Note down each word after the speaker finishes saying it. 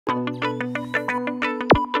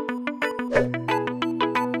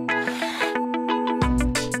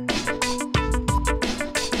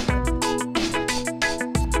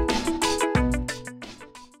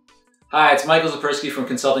Hi, it's Michael Zapersky from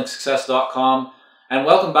ConsultingSuccess.com, and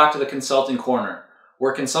welcome back to the Consulting Corner,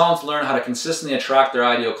 where consultants learn how to consistently attract their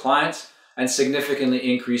ideal clients and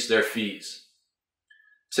significantly increase their fees.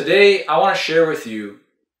 Today, I want to share with you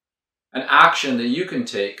an action that you can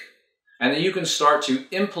take and that you can start to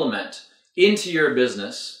implement into your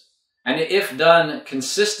business, and if done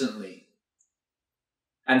consistently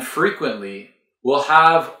and frequently, will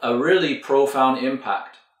have a really profound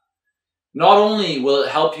impact. Not only will it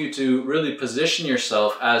help you to really position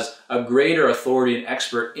yourself as a greater authority and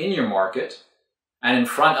expert in your market and in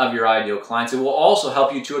front of your ideal clients, it will also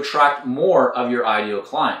help you to attract more of your ideal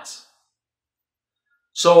clients.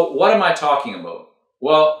 So what am I talking about?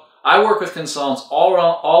 Well, I work with consultants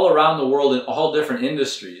all around the world in all different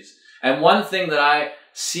industries. And one thing that I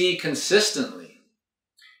see consistently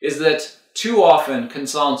is that too often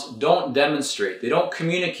consultants don't demonstrate, they don't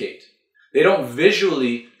communicate, they don't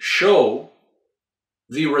visually show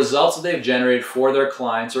the results that they've generated for their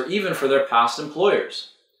clients or even for their past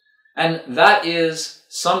employers. And that is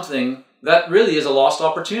something that really is a lost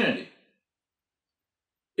opportunity.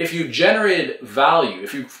 If you generated value,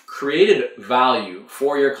 if you've created value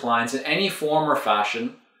for your clients in any form or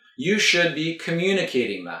fashion, you should be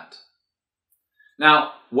communicating that.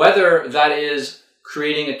 Now, whether that is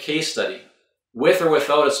creating a case study with or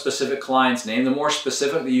without a specific client's name, the more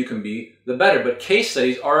specific that you can be, the better. But case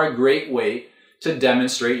studies are a great way to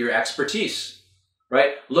demonstrate your expertise,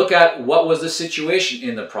 right? Look at what was the situation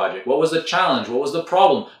in the project, what was the challenge, what was the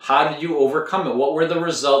problem, how did you overcome it, what were the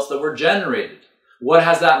results that were generated, what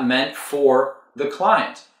has that meant for the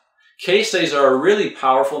client. Case studies are a really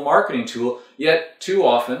powerful marketing tool, yet too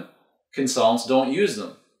often consultants don't use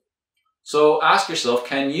them. So ask yourself,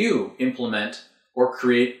 can you implement or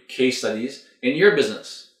create case studies in your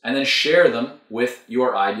business and then share them with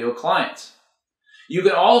your ideal clients? You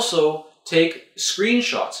can also take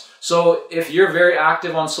screenshots. So if you're very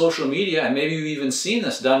active on social media, and maybe you've even seen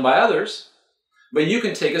this done by others, but you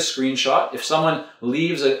can take a screenshot. If someone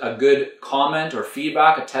leaves a good comment or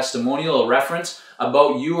feedback, a testimonial, a reference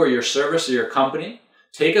about you or your service or your company,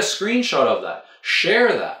 take a screenshot of that.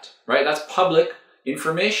 Share that, right? That's public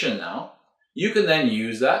information now. You can then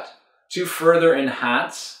use that to further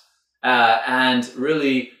enhance and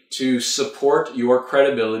really to support your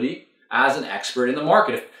credibility as an expert in the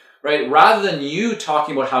market, right? Rather than you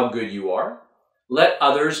talking about how good you are, let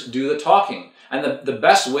others do the talking. And the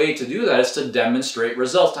best way to do that is to demonstrate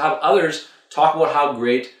results, to have others talk about how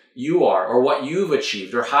great you are or what you've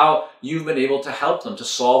achieved or how you've been able to help them to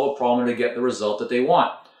solve a problem or to get the result that they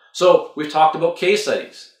want. So we've talked about case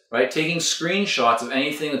studies, right? Taking screenshots of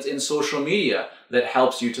anything that's in social media that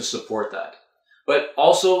helps you to support that. But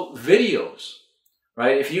also videos,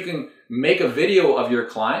 right? If you can make a video of your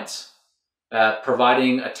clients,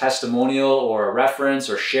 providing a testimonial or a reference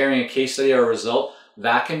or sharing a case study or a result,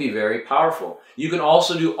 that can be very powerful. You can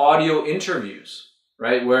also do audio interviews,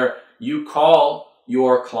 right? Where you call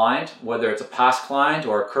your client, whether it's a past client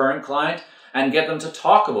or a current client, and get them to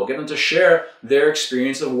talk about, get them to share their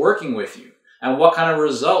experience of working with you and what kind of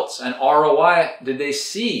results and ROI did they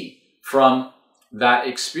see from that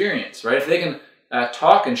experience, right? If they can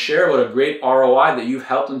talk and share about a great ROI that you've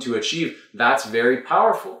helped them to achieve, that's very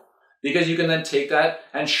powerful because you can then take that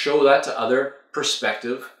and show that to other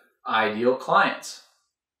prospective ideal clients.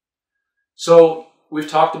 So we've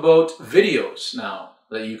talked about videos now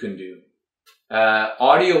that you can do,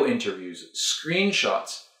 audio interviews,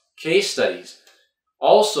 screenshots, case studies,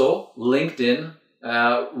 also LinkedIn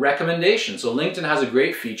recommendations. So LinkedIn has a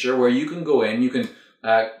great feature where you can go in, you can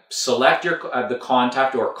select the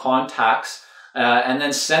contact or contacts and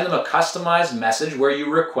then send them a customized message where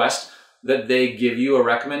you request that they give you a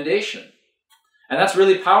recommendation. And that's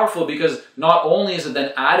really powerful because not only is it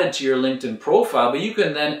then added to your LinkedIn profile, but you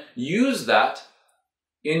can then use that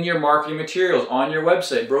in your marketing materials, on your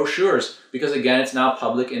website, brochures, because again, it's now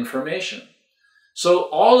public information. So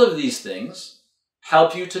all of these things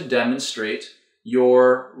help you to demonstrate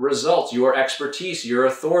your results, your expertise, your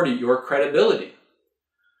authority, your credibility.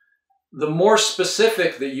 The more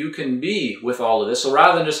specific that you can be with all of this, so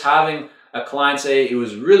rather than just having a client say, it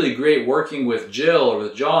was really great working with Jill or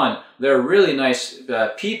with John. They're really nice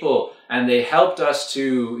people and they helped us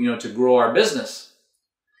to grow our business.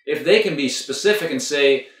 If they can be specific and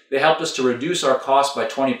say, they helped us to reduce our costs by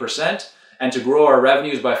 20% and to grow our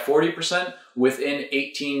revenues by 40% within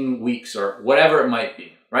 18 weeks or whatever it might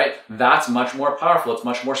be, right? That's much more powerful. It's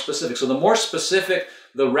much more specific. So the more specific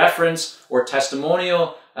the reference or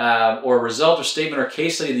testimonial or result or statement or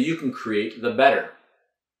case study that you can create, the better.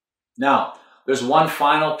 Now, there's one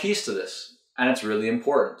final piece to this, and it's really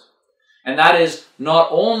important. And that is not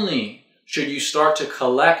only should you start to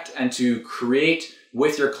collect and to create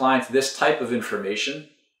with your clients this type of information,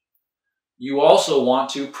 you also want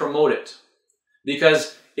to promote it.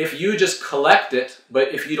 Because if you just collect it,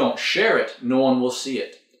 but if you don't share it, no one will see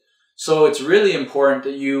it. So it's really important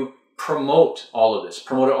that you promote all of this.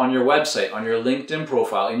 Promote it on your website, on your LinkedIn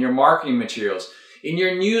profile, in your marketing materials, in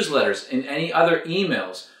your newsletters, in any other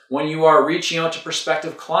emails. When you are reaching out to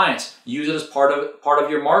prospective clients, use it as part of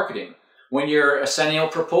your marketing. When you're sending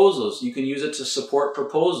out proposals, you can use it to support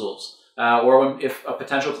proposals. If a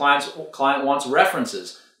potential client wants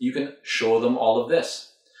references, you can show them all of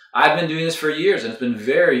this. I've been doing this for years, and it's been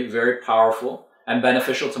very, very powerful and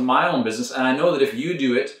beneficial to my own business. And I know that if you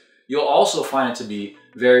do it, you'll also find it to be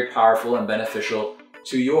very powerful and beneficial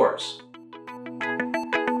to yours.